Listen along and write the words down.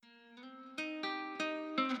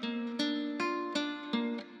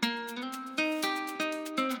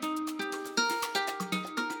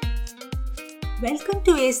Welcome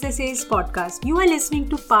to Ace the Sales podcast. You are listening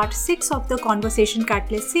to part 6 of the Conversation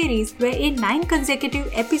Catalyst series, where in 9 consecutive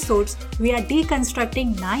episodes, we are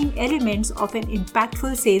deconstructing 9 elements of an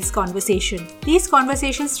impactful sales conversation. These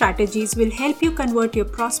conversation strategies will help you convert your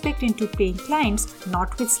prospect into paying clients,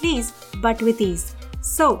 not with sleaze, but with ease.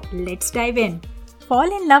 So, let's dive in.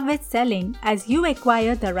 Fall in love with selling as you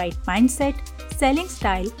acquire the right mindset, selling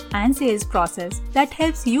style, and sales process that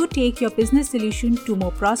helps you take your business solution to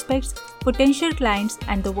more prospects, potential clients,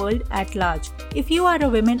 and the world at large. If you are a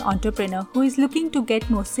women entrepreneur who is looking to get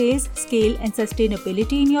more sales, scale, and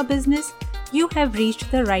sustainability in your business, you have reached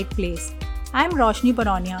the right place. I'm Roshni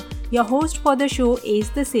Baronia, your host for the show Ace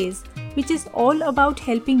the Sales, which is all about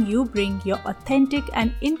helping you bring your authentic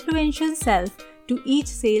and influential self to each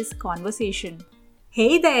sales conversation.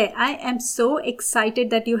 Hey there, I am so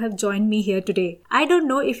excited that you have joined me here today. I don't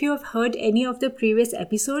know if you have heard any of the previous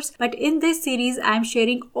episodes, but in this series I am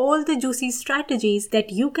sharing all the juicy strategies that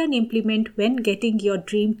you can implement when getting your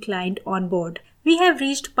dream client on board. We have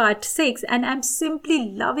reached part 6 and I'm simply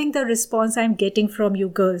loving the response I'm getting from you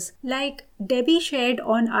girls. Like Debbie shared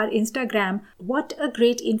on our Instagram, what a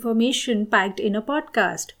great information packed in a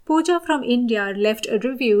podcast. Pooja from India left a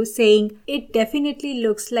review saying, it definitely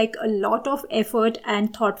looks like a lot of effort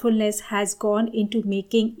and thoughtfulness has gone into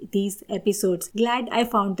making these episodes. Glad I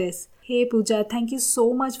found this. Hey Pooja, thank you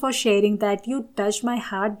so much for sharing that. You touched my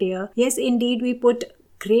heart, dear. Yes, indeed, we put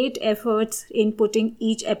great efforts in putting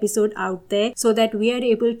each episode out there so that we are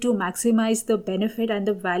able to maximize the benefit and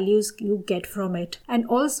the values you get from it. And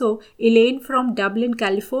also, Elaine from Dublin,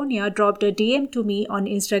 California dropped a DM to me on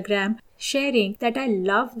Instagram sharing that I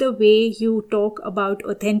love the way you talk about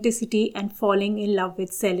authenticity and falling in love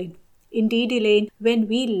with selling. Indeed, Elaine, when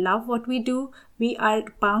we love what we do, we are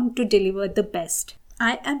bound to deliver the best.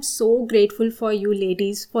 I am so grateful for you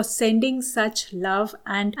ladies for sending such love,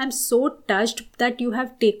 and I'm so touched that you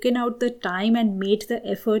have taken out the time and made the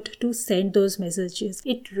effort to send those messages.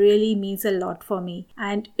 It really means a lot for me,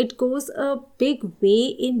 and it goes a big way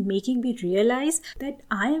in making me realize that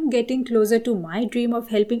I am getting closer to my dream of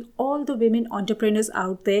helping all the women entrepreneurs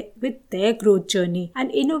out there with their growth journey. And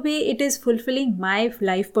in a way, it is fulfilling my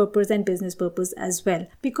life purpose and business purpose as well,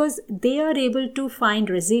 because they are able to find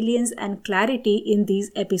resilience and clarity in these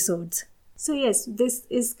episodes. So yes, this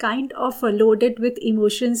is kind of loaded with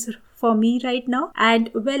emotions for me right now. And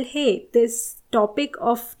well, hey, this topic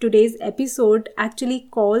of today's episode actually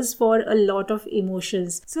calls for a lot of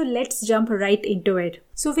emotions. So let's jump right into it.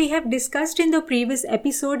 So we have discussed in the previous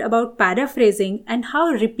episode about paraphrasing and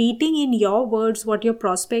how repeating in your words what your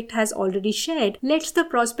prospect has already shared lets the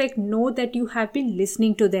prospect know that you have been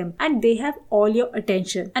listening to them and they have all your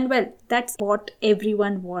attention. And well, that's what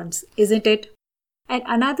everyone wants, isn't it? And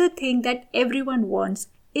another thing that everyone wants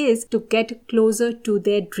is to get closer to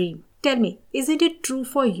their dream. Tell me, isn't it true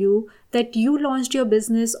for you that you launched your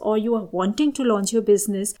business or you are wanting to launch your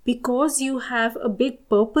business because you have a big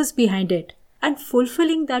purpose behind it? And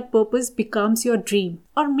fulfilling that purpose becomes your dream.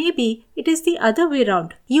 Or maybe it is the other way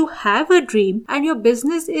around. You have a dream and your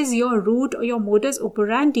business is your route or your modus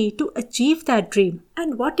operandi to achieve that dream.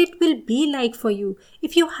 And what it will be like for you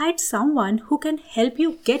if you had someone who can help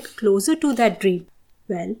you get closer to that dream.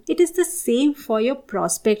 Well, it is the same for your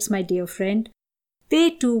prospects, my dear friend. They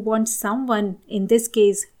too want someone, in this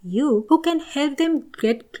case you, who can help them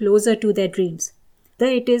get closer to their dreams.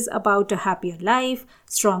 Whether it is about a happier life,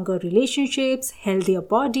 stronger relationships, healthier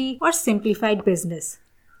body, or simplified business.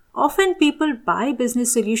 Often people buy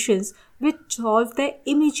business solutions which solve their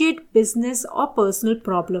immediate business or personal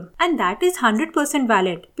problem. And that is 100%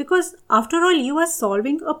 valid because after all, you are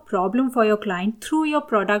solving a problem for your client through your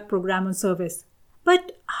product, program, or service.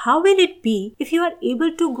 But how will it be if you are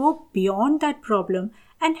able to go beyond that problem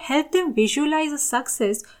and help them visualize a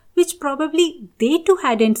success which probably they too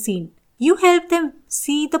hadn't seen? You help them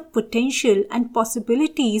see the potential and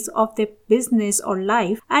possibilities of their business or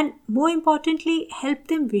life, and more importantly, help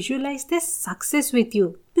them visualize their success with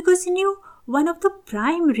you. Because one of the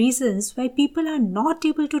prime reasons why people are not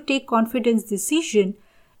able to take confident decisions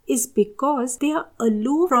is because they are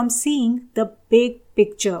aloof from seeing the big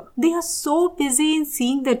picture. They are so busy in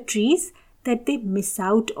seeing the trees that they miss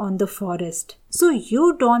out on the forest. So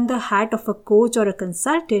you don the hat of a coach or a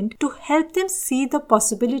consultant to help them see the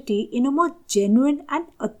possibility in a more genuine and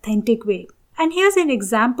authentic way. And here's an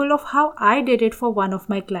example of how I did it for one of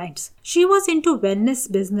my clients. She was into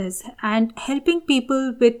wellness business and helping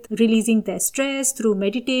people with releasing their stress through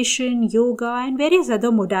meditation, yoga, and various other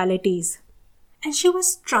modalities. And she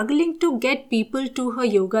was struggling to get people to her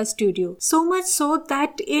yoga studio. So much so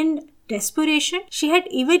that in desperation, she had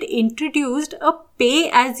even introduced a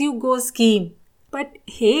pay-as-you-go scheme. But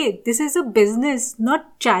hey, this is a business,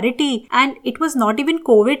 not charity, and it was not even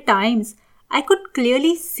COVID times. I could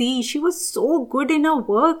clearly see she was so good in her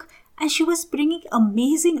work and she was bringing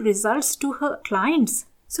amazing results to her clients.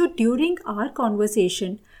 So during our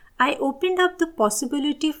conversation, I opened up the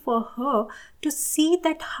possibility for her to see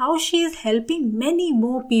that how she is helping many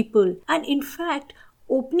more people and in fact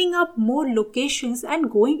opening up more locations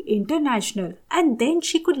and going international. And then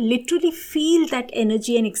she could literally feel that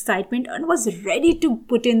energy and excitement and was ready to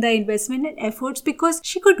put in the investment and efforts because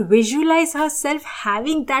she could visualize herself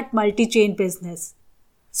having that multi-chain business.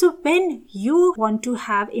 So when you want to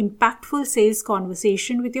have impactful sales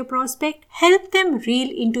conversation with your prospect, help them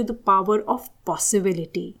reel into the power of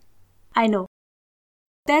possibility. I know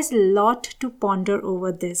there's a lot to ponder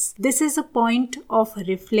over this. This is a point of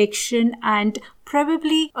reflection and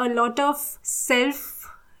probably a lot of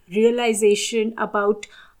self-realization about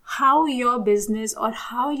how your business or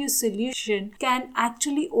how your solution can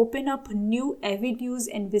actually open up new avenues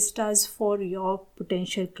and vistas for your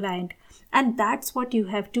potential client. And that's what you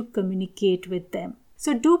have to communicate with them.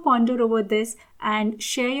 So do ponder over this and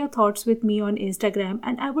share your thoughts with me on Instagram,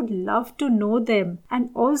 and I would love to know them. And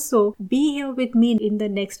also be here with me in the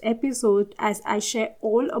next episode as I share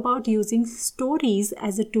all about using stories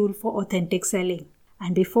as a tool for authentic selling.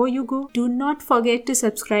 And before you go, do not forget to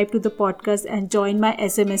subscribe to the podcast and join my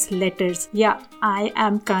SMS letters. Yeah, I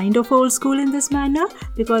am kind of old school in this manner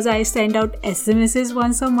because I send out SMSs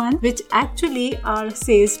once a month, which actually are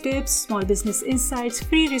sales tips, small business insights,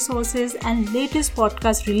 free resources, and latest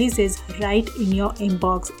podcast releases right in your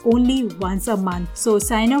inbox only once a month. So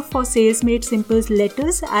sign up for Sales Made Simple's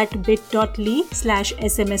letters at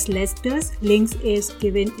bit.ly/SMS letters. Links is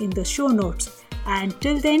given in the show notes. And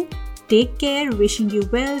till then, take care, wishing you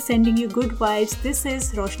well, sending you good vibes. This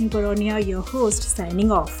is Roshni Baronia, your host,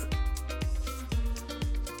 signing off.